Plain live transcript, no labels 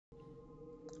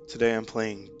Today I'm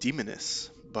playing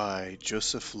Demoness by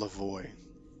Joseph Lavoie.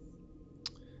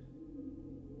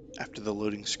 After the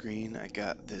loading screen, I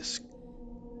got this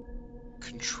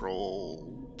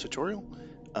control tutorial.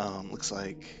 Looks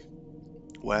like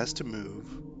WAS to move,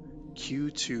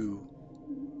 Q to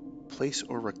place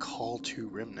or recall to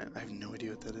remnant. I have no idea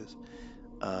what that is.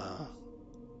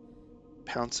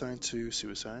 Pound sign to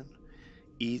suicide,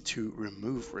 E to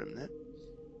remove remnant,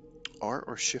 R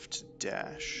or shift to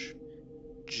dash,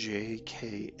 J,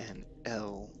 K, and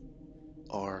L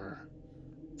are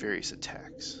various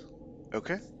attacks.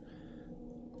 Okay.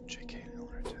 J, K, and L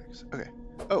are attacks. Okay.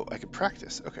 Oh, I can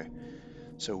practice. Okay.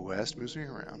 So west moves me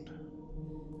around.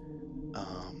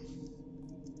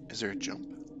 Is there a jump?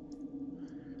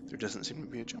 There doesn't seem to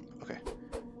be a jump. Okay.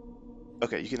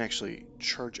 Okay, you can actually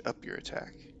charge up your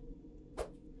attack,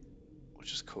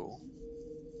 which is cool.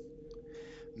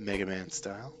 Mega Man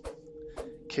style.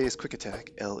 K is quick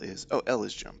attack. L is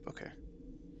jump. Okay.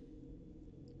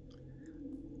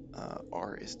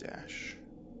 R is dash.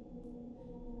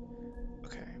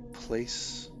 Okay.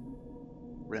 Place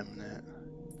remnant.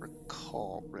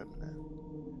 Recall remnant.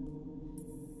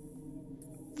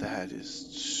 That is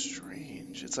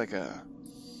strange. It's like a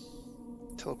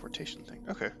teleportation thing.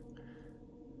 Okay.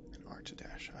 And R to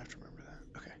dash. I have to remember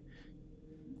that. Okay.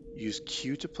 Use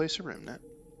Q to place a remnant,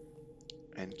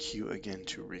 and Q again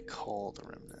to recall the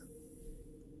remnant.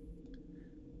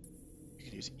 You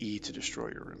can use E to destroy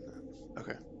your remnant.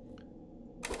 Okay.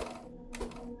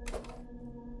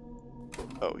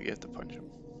 Oh, you have to punch him.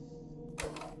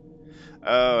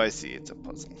 Oh, I see. It's a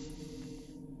puzzle.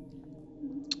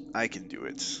 I can do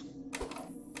it.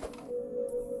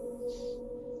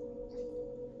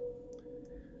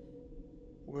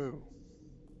 Whoa.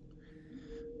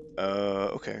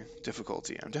 Okay.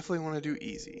 Difficulty. I definitely want to do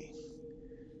easy.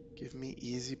 Give me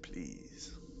easy,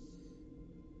 please.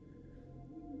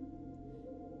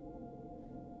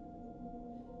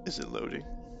 Is it loading?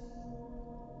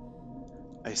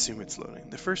 I assume it's loading.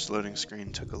 The first loading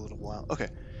screen took a little while. Okay.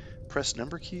 Press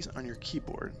number keys on your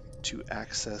keyboard to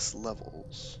access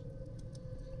levels.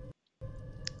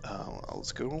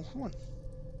 Let's go with 1.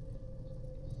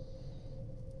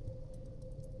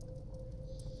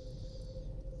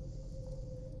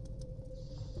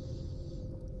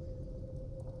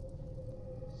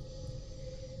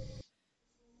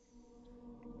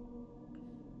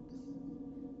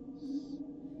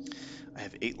 I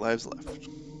have 8 lives left.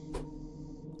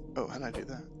 Oh, how did I do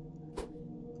that?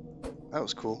 That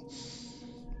was cool.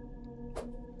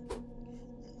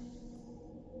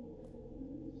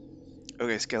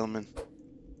 Okay, Skeleton.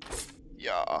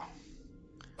 Yeah.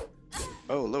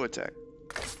 Oh, low attack.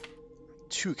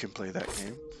 2 can play that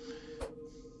game.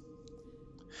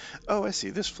 Oh, I see.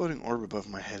 This floating orb above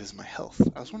my head is my health.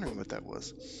 I was wondering what that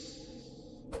was.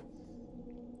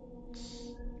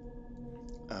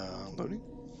 Loading?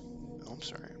 Oh, I'm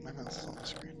sorry. My mouse is on the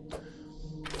screen.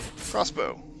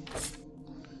 Crossbow.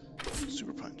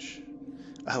 Super punch.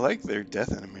 I like their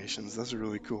death animations. Those are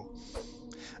really cool.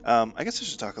 I guess I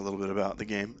should talk a little bit about the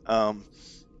game.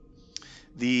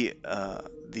 The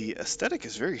aesthetic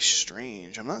is very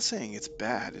strange. I'm not saying it's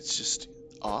bad. It's just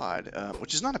odd,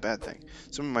 which is not a bad thing.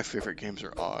 Some of my favorite games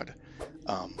are odd,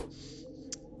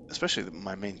 especially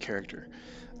my main character.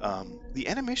 The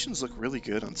animations look really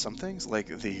good on some things, like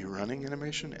the running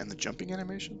animation and the jumping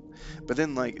animation, but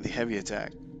then like the heavy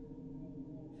attack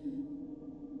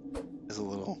is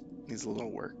needs a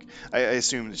little work. I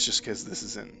assume it's just because this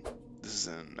is in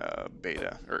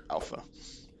beta or alpha.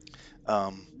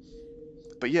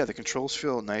 But yeah, the controls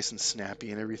feel nice and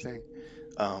snappy and everything.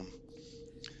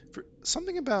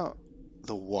 Something about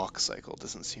the walk cycle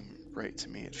doesn't seem right to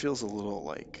me. It feels a little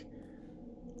like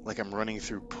I'm running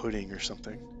through pudding or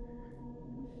something.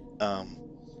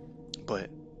 But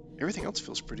everything else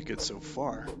feels pretty good so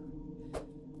far.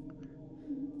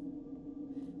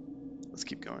 Let's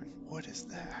keep going. What is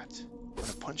that? I'm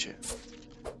gonna punch it.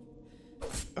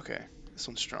 Okay, this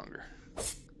one's stronger.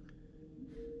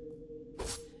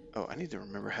 Oh, I need to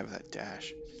remember how to have that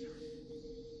dash.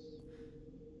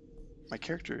 My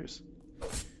character is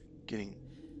getting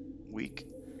weak.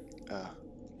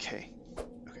 K.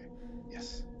 Okay,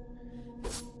 yes.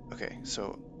 Okay,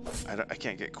 so I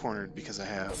can't get cornered because I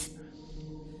have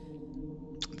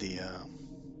the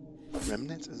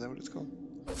remnant. Is that what it's called?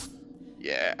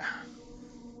 Yeah.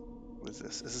 What is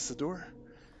this? Is this the door?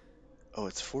 Oh,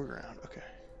 it's foreground. Okay.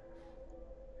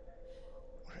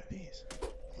 What are these?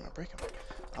 I'm gonna break them.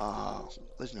 Ah,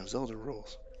 Legend of Zelda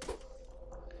rules.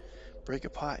 Break a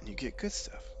pot and you get good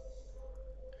stuff.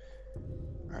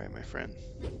 Alright, my friend.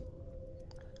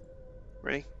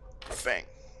 Ready? Bang.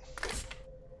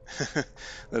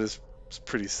 That is It's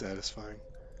pretty satisfying.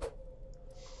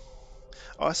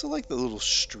 Oh, I also like the little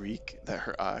streak that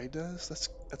her eye does.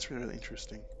 That's really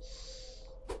interesting.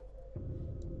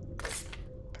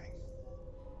 Bang.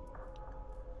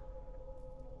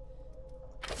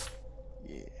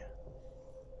 Yeah.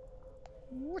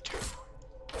 What?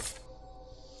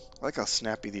 I like how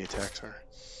snappy the attacks are.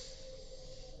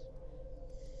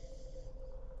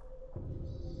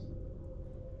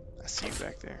 I see you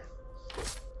back there.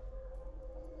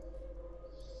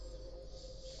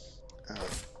 I'm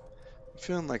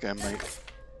feeling like I might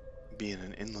be in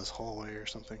an endless hallway or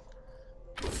something.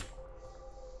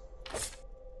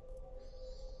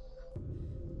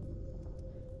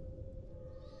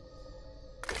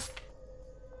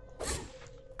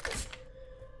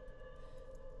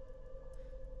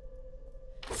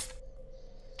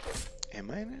 Am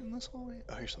I in an endless hallway?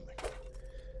 Oh, here's something.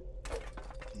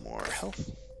 More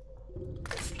health,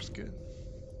 which is good.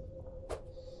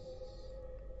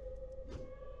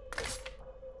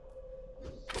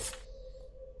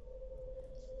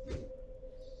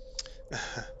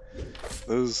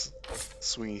 Those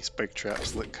swingy spike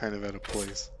traps look kind of out of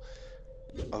place.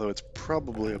 Although it's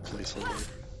probably a placeholder.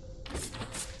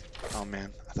 Oh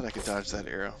man, I thought I could dodge that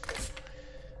arrow.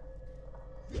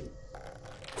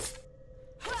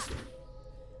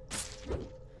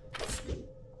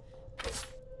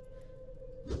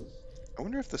 I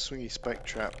wonder if the swingy spike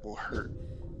trap will hurt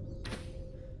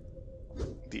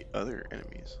the other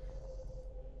enemies.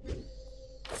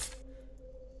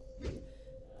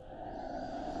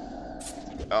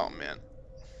 Oh man.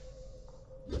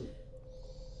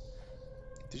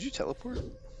 Did you teleport?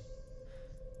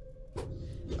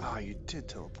 Ah, oh, you did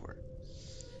teleport.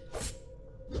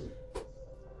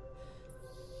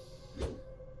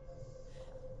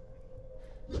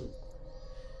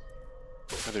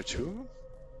 Are there two of them?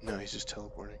 No, he's just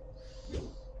teleporting.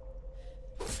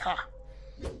 Ha!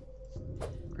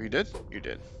 Are you dead? You're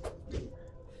dead.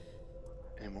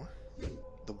 Any more?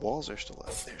 The walls are still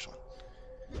up. There's one.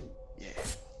 Yeah.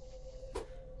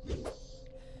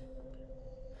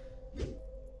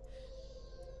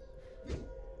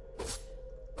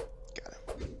 Got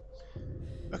him.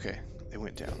 Okay, they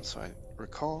went down, so I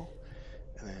recall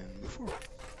and then move forward.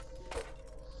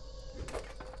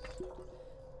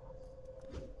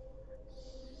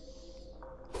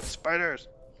 Spiders!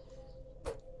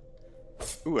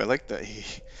 Ooh, I like that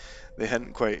they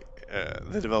hadn't quite,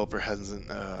 the developer hasn't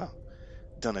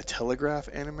done a telegraph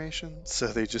animation, so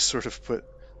they just sort of put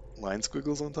line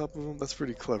squiggles on top of them. That's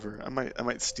pretty clever. I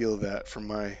might steal that for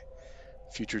my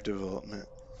future development.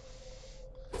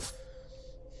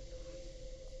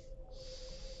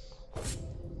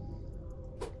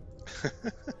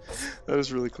 That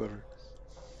was really clever.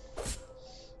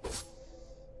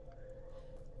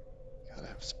 Gotta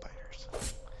have spiders.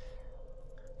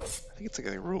 I think it's like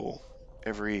a rule.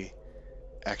 Every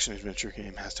action adventure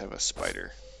game has to have a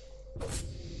spider.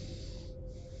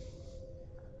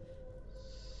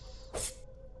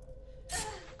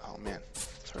 Oh man,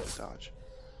 it's hard to dodge.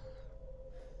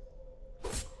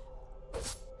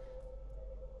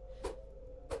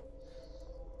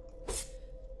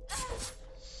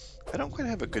 I don't quite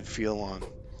have a good feel on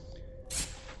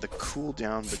the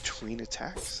cooldown between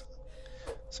attacks.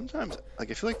 Sometimes,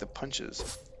 like, I feel like the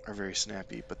punches are very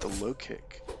snappy, but the low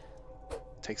kick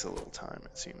takes a little time,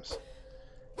 it seems.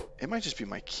 It might just be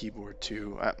my keyboard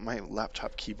too. My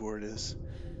laptop keyboard is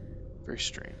very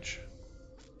strange.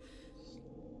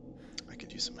 I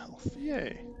could use some health.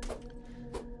 Yay!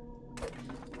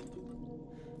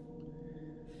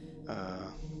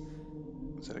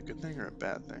 Is that a good thing or a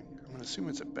bad thing? I'm gonna assume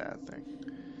it's a bad thing.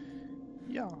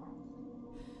 Yeah.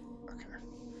 Okay.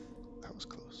 That was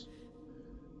close.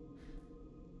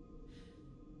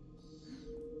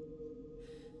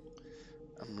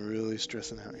 I'm really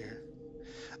stressing out here.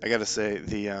 I gotta say,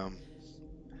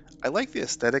 I like the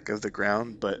aesthetic of the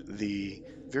ground, but the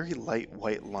very light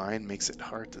white line makes it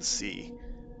hard to see.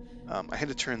 I had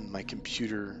to turn my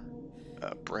computer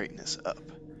brightness up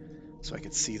so I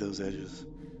could see those edges.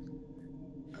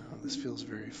 This feels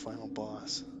very final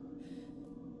boss.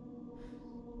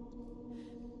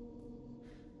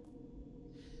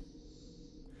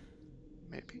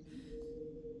 Maybe.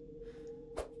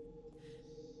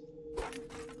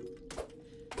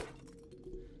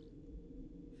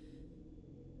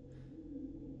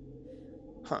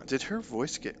 Huh, did her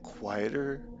voice get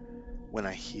quieter when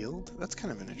I healed? That's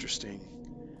kind of an interesting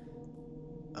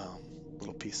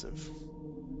little piece of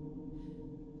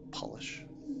polish.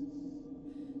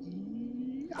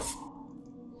 Yeah.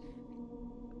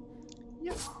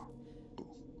 Yeah. Ooh,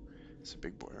 it's a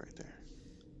big boy right there.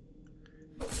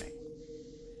 Bang.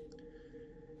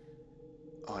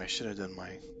 Oh, I should have done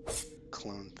my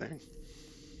clone thing.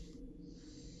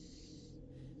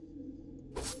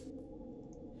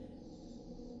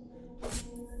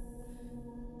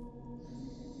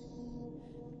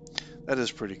 That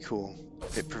is pretty cool.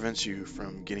 It prevents you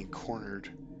from getting cornered.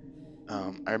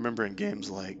 I remember in games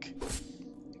like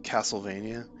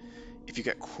Castlevania, if you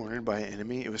got cornered by an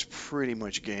enemy, it was pretty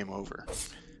much game over.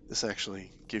 This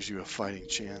actually gives you a fighting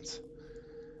chance.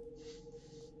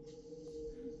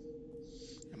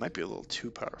 It might be a little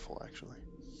too powerful, actually.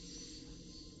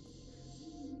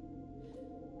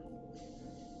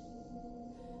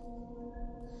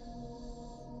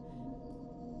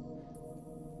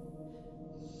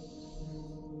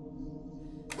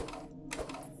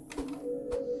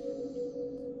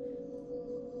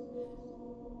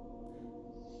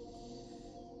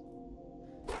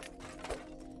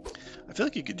 I feel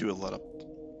like you could do a lot of...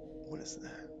 What is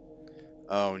that?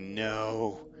 Oh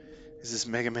no! Is this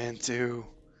Mega Man 2?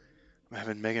 I'm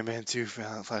having Mega Man 2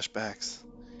 flashbacks.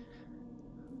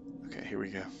 Okay, here we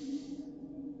go.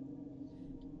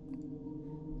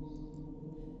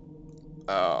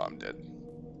 Oh, I'm dead.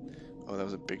 Oh, that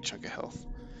was a big chunk of health.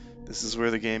 This is where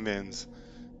the game ends.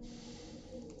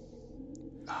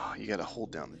 Oh, you gotta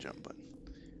hold down the jump button.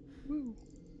 Woo.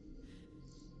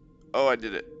 Oh, I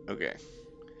did it. Okay.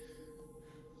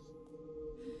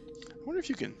 I wonder if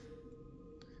you can...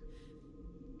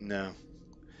 No.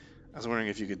 I was wondering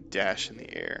if you could dash in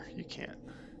the air. You can't.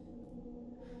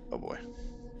 Oh boy.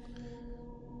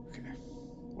 Okay.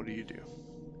 What do you do?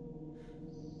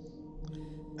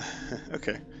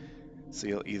 Okay. So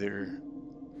you'll either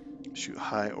shoot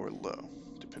high or low,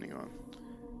 depending on...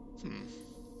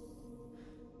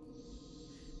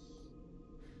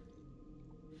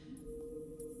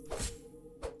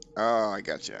 Oh, I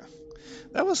gotcha.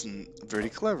 That wasn't very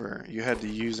clever. You had to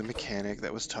use a mechanic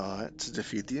that was taught to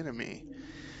defeat the enemy.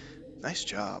 Nice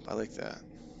job. I like that.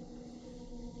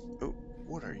 Oh,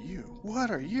 what are you?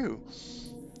 What are you?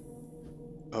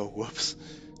 Oh, whoops.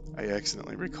 I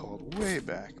accidentally recalled way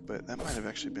back, but that might have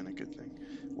actually been a good thing.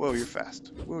 Whoa, you're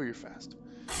fast. Whoa, you're fast.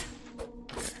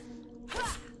 Okay.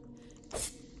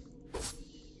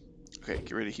 Okay,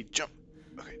 get ready. He jump.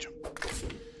 Okay, jump.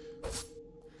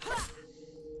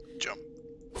 Jump.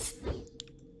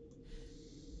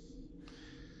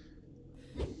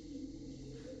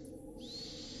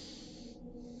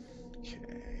 Okay,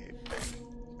 bang,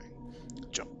 bang.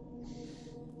 Jump.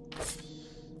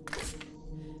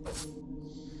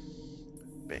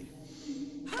 Bang.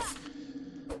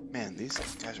 Man, these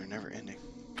guys are never ending.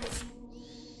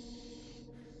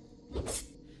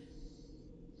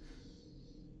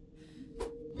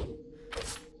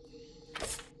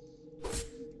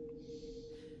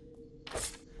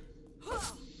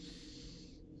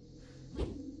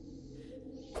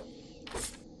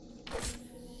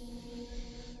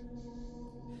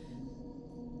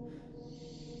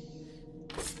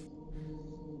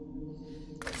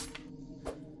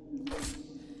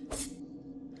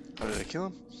 Oh, did I kill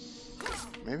him?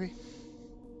 Maybe?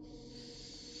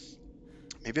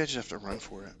 Maybe I just have to run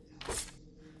for it.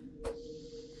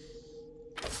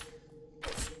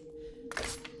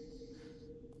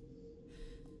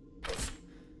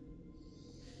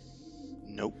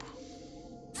 Nope.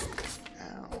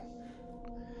 Ow.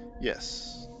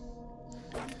 Yes.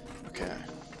 Okay.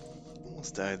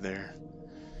 Almost died there.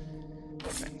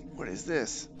 What is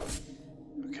this?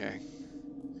 Okay.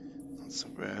 Not so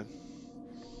bad.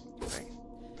 Bang.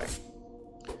 Bang.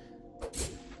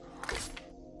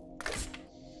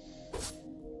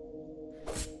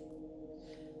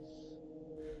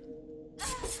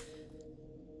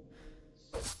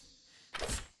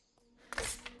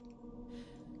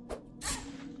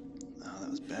 Oh, that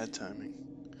was bad timing.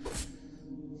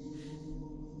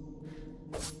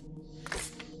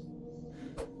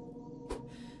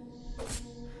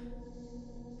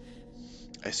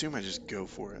 I assume I just go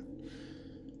for it.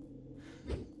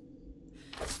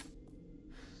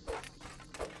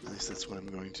 At least that's what I'm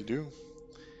going to do.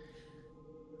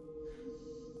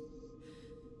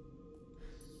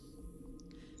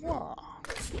 Wah.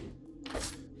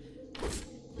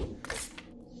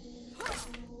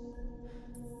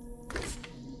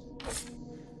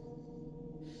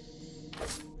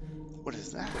 What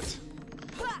is that?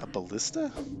 A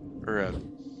ballista? Or a...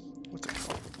 what's it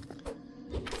called?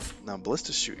 No,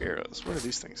 ballistas shoot arrows. What are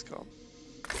these things called?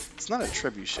 It's not a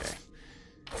trebuchet.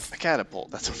 A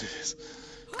catapult, that's what it is.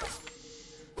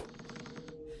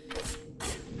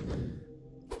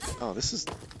 Oh, this is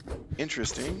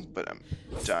interesting, but I'm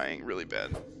dying really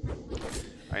bad.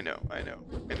 I know. I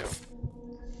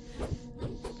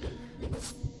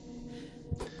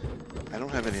don't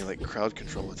have any, like, crowd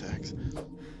control attacks.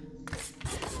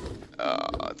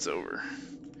 it's over.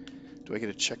 Do I get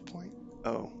a checkpoint?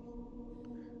 Oh.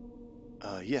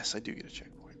 Yes, I do get a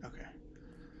checkpoint. Okay.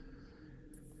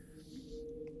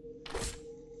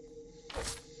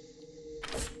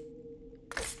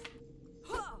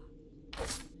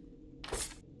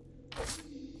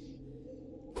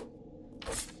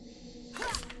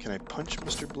 Can I punch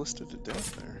Mr. Ballista to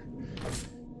death there?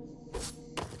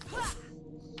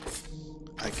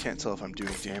 I can't tell if I'm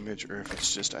doing damage or if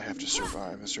it's just I have to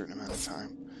survive a certain amount of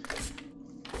time.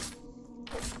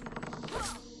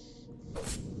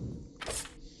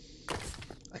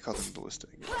 I call them ballista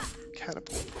again.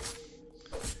 Catapult.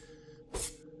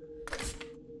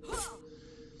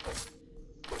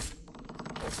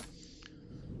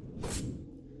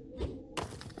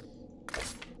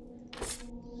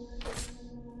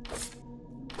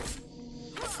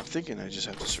 I'm thinking I just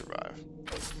have to survive.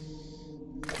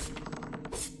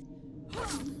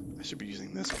 I should be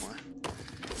using this more.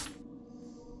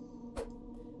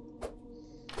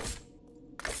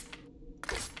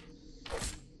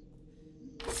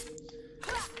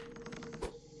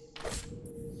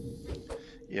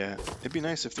 Yeah, it'd be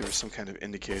nice if there was some kind of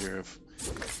indicator of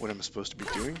what I'm supposed to be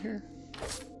doing here.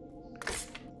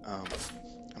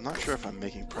 I'm not sure if I'm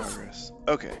making progress.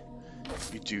 Okay,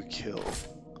 you do kill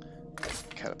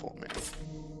Catapult Man.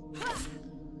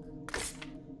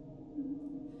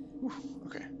 Whew,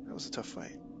 okay, that was a tough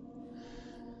fight.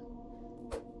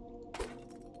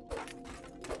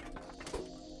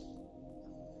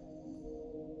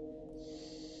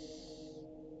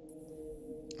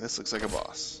 This looks like a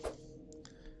boss.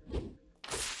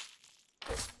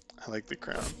 I like the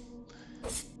crown.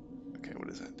 Okay, what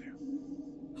does that do?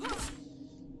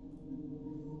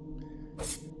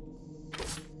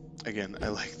 Again, I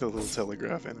like the little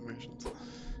telegraph animations.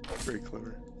 Very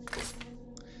clever.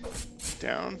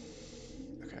 Down.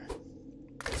 Okay.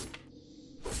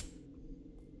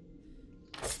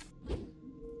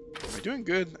 Am I doing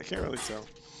good? I can't really tell.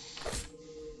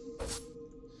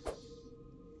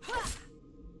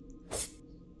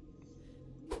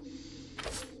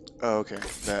 Oh, okay.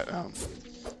 That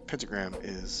pentagram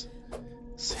is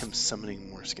him summoning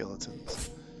more skeletons.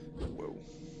 Whoa.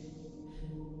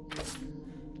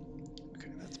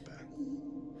 Okay, that's bad.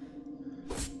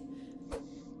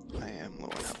 I am low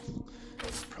on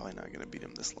health. Probably not gonna beat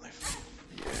him this life.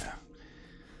 Yeah.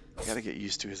 I gotta get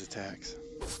used to his attacks.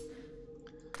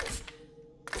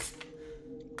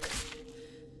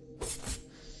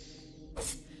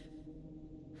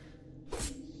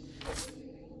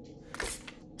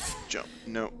 Jump.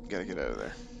 Nope, gotta get out of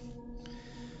there.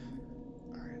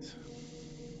 Alright.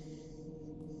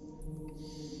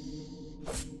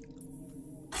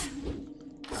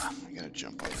 I gotta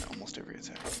jump on almost every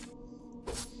attack.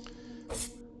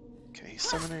 Okay, he's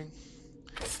summoning.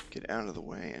 Get out of the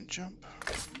way and jump.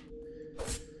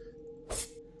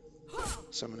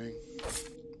 Summoning.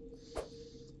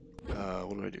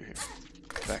 What do I do here?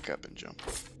 Back up and jump.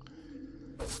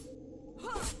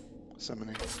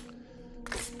 Summoning.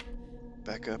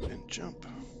 Back up and jump.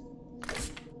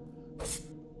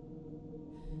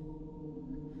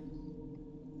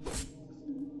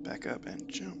 Back up and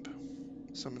jump.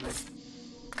 Summoning.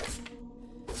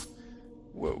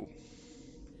 Whoa.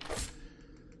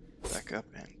 Back up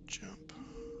and jump.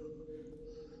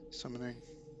 Summoning.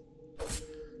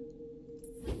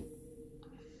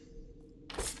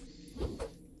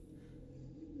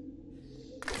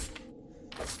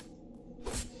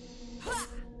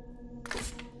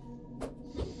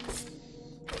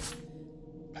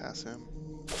 Pass him.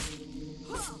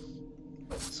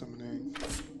 Summoning.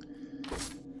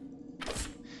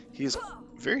 He is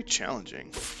very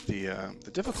challenging.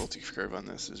 The difficulty curve on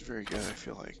this is very good, I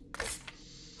feel like.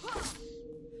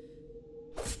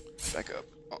 Back up.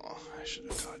 Oh, I should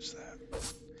have dodged that.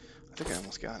 I think I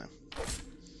almost got him.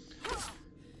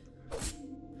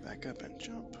 Back up and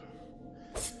jump.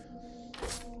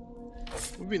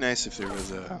 It would be nice if there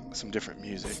was some different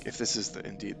music, if this is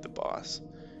indeed the boss.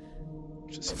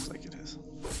 Which it seems like it is.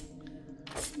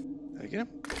 Did I get him?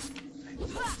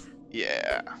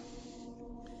 Yeah.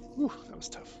 Whew, that was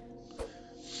tough.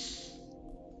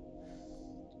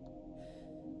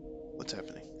 What's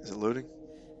happening? Is it loading?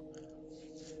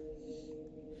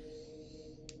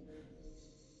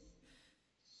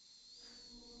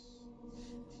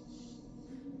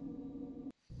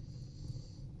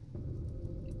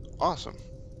 Awesome.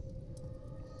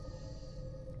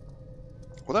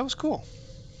 Well, that was cool.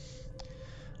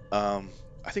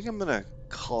 I think I'm gonna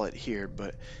call it here,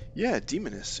 but yeah,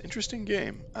 Demoness, interesting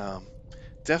game.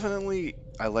 Definitely,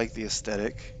 I like the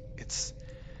aesthetic.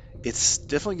 It's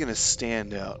definitely gonna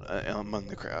stand out among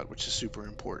the crowd, which is super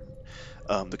important.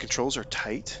 The controls are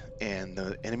tight and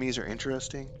the enemies are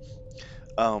interesting.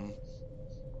 Um,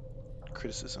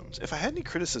 Criticisms. If I had any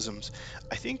criticisms,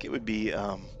 I think it would be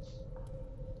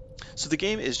so the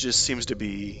game is just seems to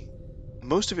be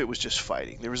most of it was just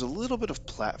fighting. There was a little bit of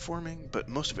platforming, but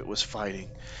most of it was fighting,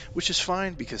 which is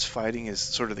fine because fighting is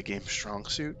sort of the game's strong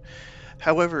suit.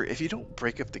 However, if you don't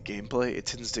break up the gameplay, it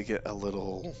tends to get a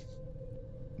little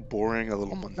boring, a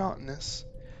little monotonous.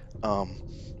 Um,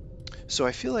 so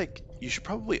I feel like you should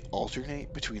probably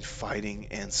alternate between fighting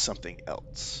and something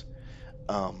else.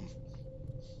 Um,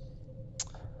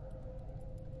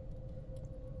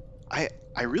 I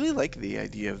I really like the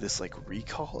idea of this like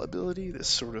recall ability, this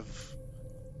sort of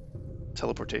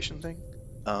teleportation thing.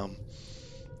 Um,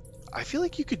 I feel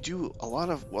like you could do a lot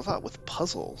with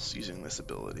puzzles using this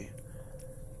ability.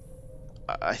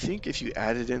 I think if you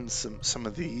added in some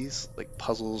of these like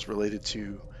puzzles related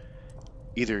to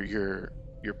either your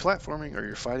platforming or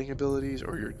your fighting abilities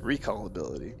or your recall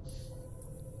ability,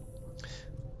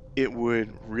 it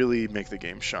would really make the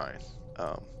game shine.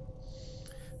 Um,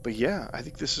 but yeah, I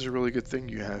think this is a really good thing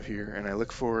you have here, and I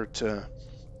look forward to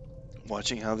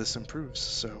watching how this improves.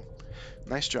 So,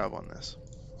 nice job on this.